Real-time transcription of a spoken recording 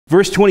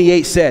Verse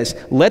 28 says,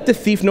 let the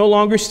thief no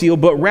longer steal,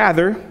 but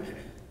rather,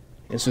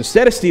 and so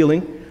instead of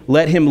stealing,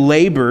 let him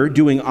labor,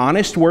 doing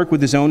honest work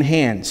with his own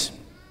hands.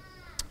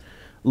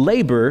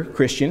 Labor,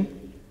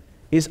 Christian,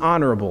 is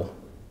honorable.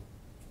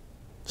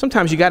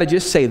 Sometimes you got to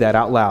just say that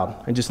out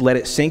loud and just let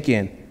it sink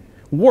in.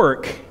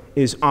 Work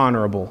is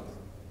honorable.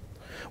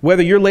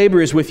 Whether your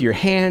labor is with your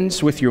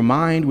hands, with your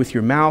mind, with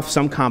your mouth,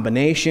 some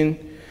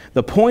combination,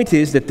 the point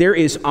is that there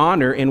is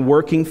honor in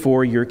working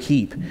for your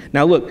keep.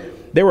 Now look,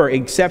 there are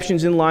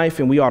exceptions in life,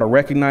 and we ought to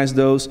recognize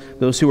those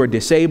who are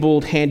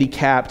disabled,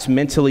 handicapped,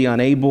 mentally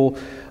unable,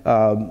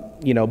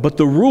 but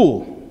the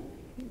rule,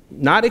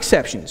 not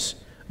exceptions,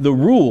 the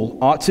rule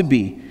ought to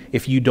be,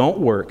 if you don't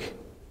work,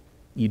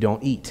 you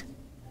don't eat.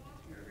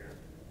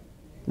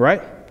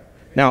 Right?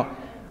 Now,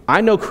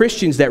 I know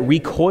Christians that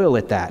recoil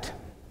at that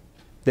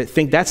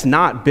think that's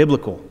not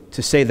biblical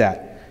to say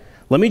that.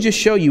 Let me just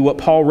show you what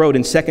Paul wrote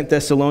in 2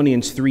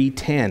 Thessalonians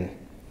 3:10.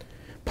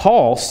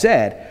 Paul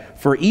said,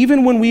 for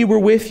even when we were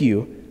with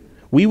you,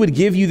 we would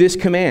give you this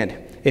command.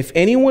 If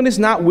anyone is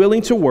not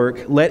willing to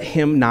work, let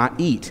him not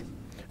eat.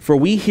 For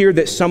we hear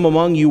that some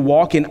among you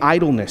walk in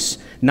idleness,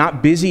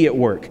 not busy at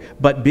work,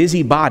 but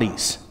busy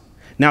bodies.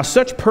 Now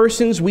such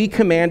persons we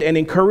command and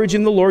encourage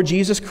in the Lord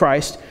Jesus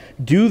Christ,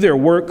 do their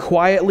work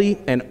quietly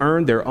and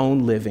earn their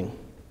own living.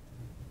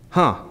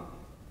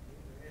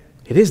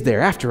 It is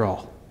there after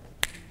all.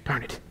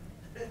 Darn it.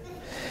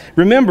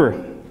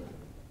 Remember,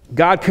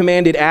 God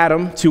commanded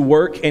Adam to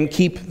work and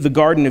keep the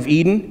Garden of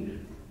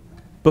Eden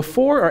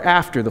before or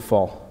after the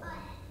fall?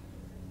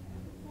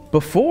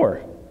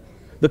 Before.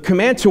 The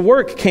command to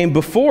work came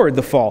before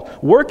the fall.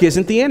 Work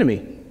isn't the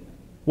enemy.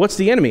 What's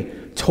the enemy?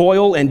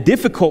 Toil and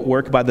difficult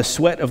work by the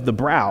sweat of the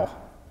brow.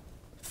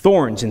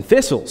 Thorns and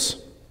thistles.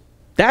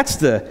 That's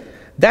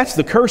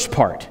the curse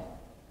part.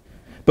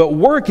 But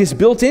work is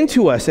built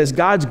into us as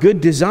God's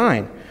good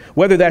design.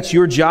 Whether that's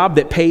your job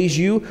that pays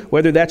you,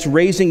 whether that's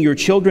raising your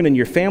children and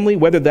your family,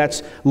 whether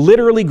that's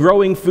literally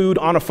growing food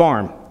on a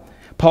farm.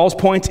 Paul's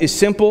point is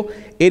simple.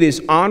 It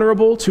is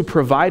honorable to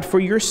provide for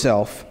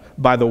yourself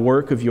by the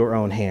work of your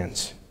own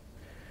hands.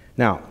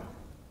 Now,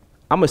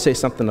 I'm going to say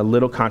something a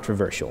little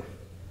controversial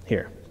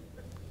here.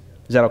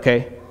 Is that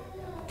okay?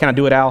 Can I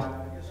do it,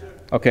 Al?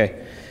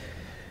 Okay.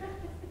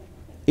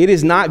 It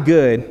is not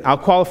good, I'll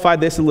qualify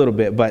this a little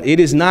bit, but it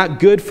is not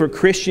good for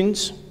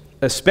Christians,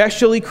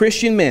 especially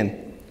Christian men,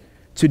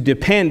 to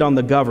depend on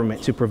the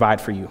government to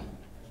provide for you.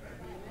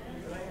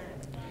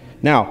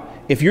 Now,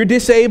 if you're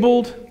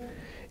disabled,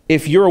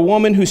 if you're a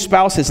woman whose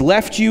spouse has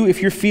left you,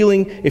 if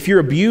you're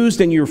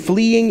abused and you're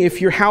fleeing, if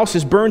your house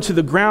is burned to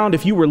the ground,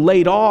 if you were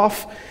laid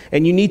off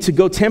and you need to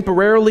go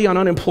temporarily on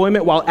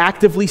unemployment while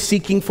actively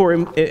seeking for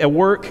a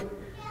work,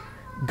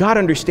 God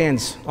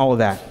understands all of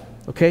that,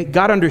 okay?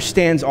 God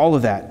understands all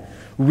of that.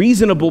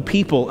 Reasonable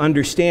people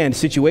understand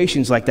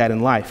situations like that in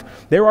life.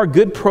 There are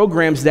good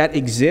programs that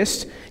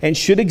exist and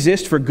should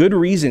exist for good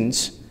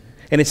reasons,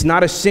 and it's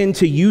not a sin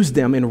to use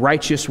them in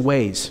righteous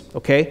ways,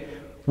 okay?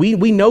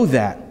 We know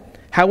that.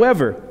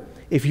 However,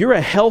 if you're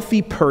a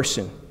healthy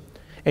person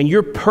and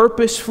you're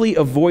purposefully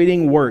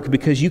avoiding work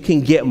because you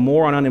can get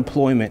more on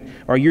unemployment,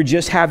 or you're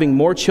just having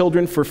more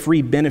children for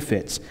free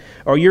benefits,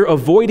 or you're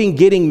avoiding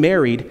getting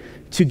married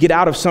to get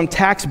out of some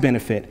tax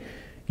benefit,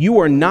 you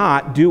are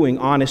not doing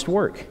honest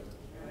work.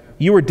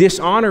 You are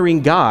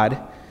dishonoring God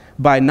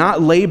by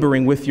not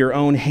laboring with your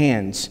own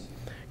hands.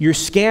 You're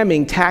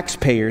scamming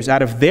taxpayers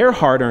out of their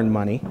hard-earned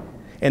money,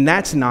 and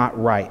that's not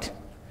right.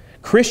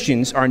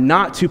 Christians are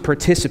not to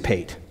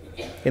participate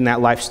in that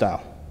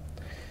lifestyle.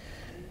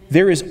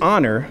 There is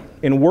honor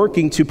in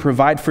working to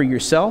provide for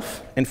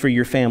yourself and for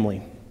your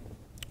family.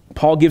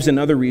 Paul gives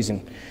another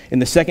reason in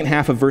the second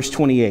half of verse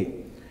 28.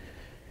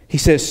 He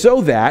says, so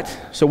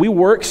we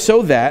work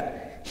so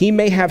that he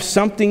may have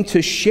something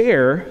to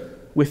share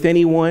with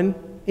anyone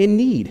in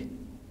need.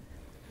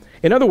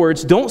 In other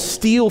words, don't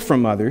steal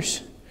from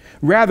others.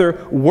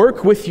 Rather,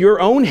 work with your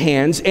own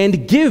hands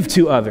and give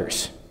to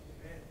others.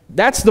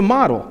 That's the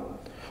model.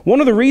 One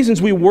of the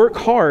reasons we work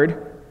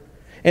hard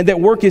and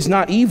that work is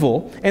not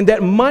evil and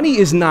that money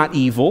is not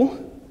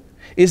evil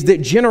is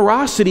that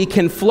generosity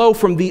can flow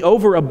from the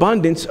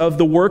overabundance of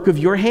the work of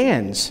your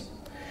hands.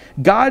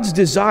 God's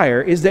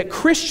desire is that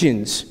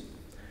Christians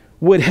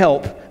would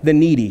help the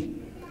needy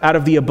out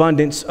of the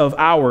abundance of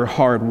our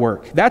hard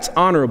work. That's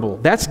honorable.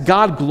 That's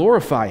God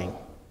glorifying.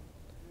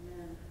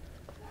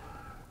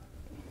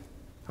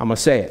 I'm going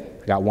to say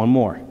it. I got one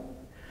more.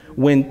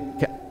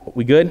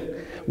 We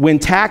good? When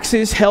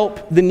taxes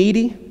help the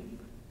needy,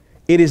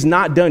 it is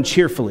not done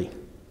cheerfully.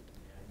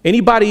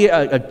 Anybody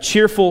a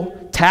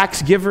cheerful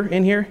tax giver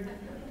in here?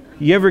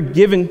 You ever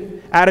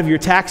given out of your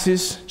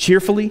taxes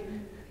cheerfully?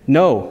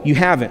 No, you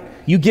haven't.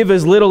 You give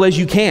as little as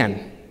you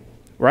can,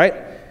 right?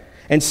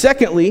 And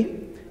secondly,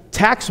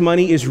 tax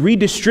money is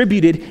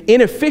redistributed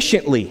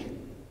inefficiently.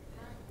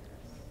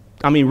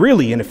 I mean,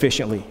 really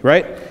inefficiently,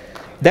 right?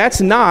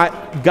 That's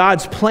not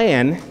God's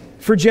plan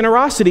for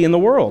generosity in the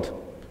world.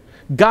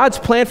 God's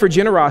plan for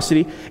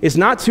generosity is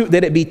not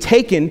that it be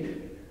taken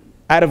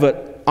out of an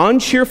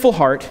uncheerful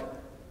heart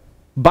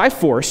by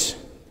force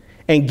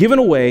and given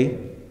away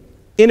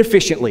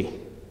inefficiently.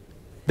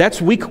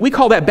 We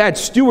call that bad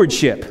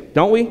stewardship,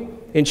 don't we,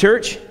 in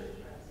church?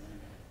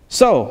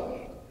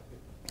 So,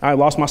 I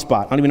lost my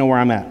spot. I don't even know where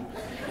I'm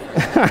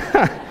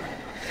at.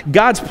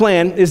 God's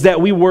plan is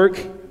that we work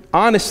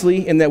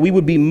honestly and that we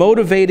would be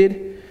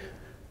motivated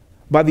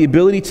by the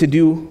ability to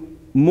do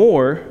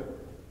more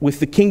with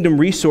the kingdom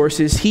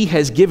resources he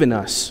has given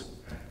us.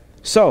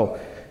 So,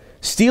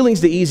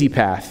 stealing's the easy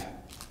path,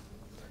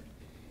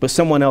 but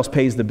someone else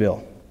pays the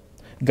bill.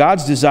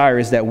 God's desire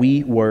is that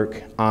we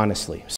work honestly.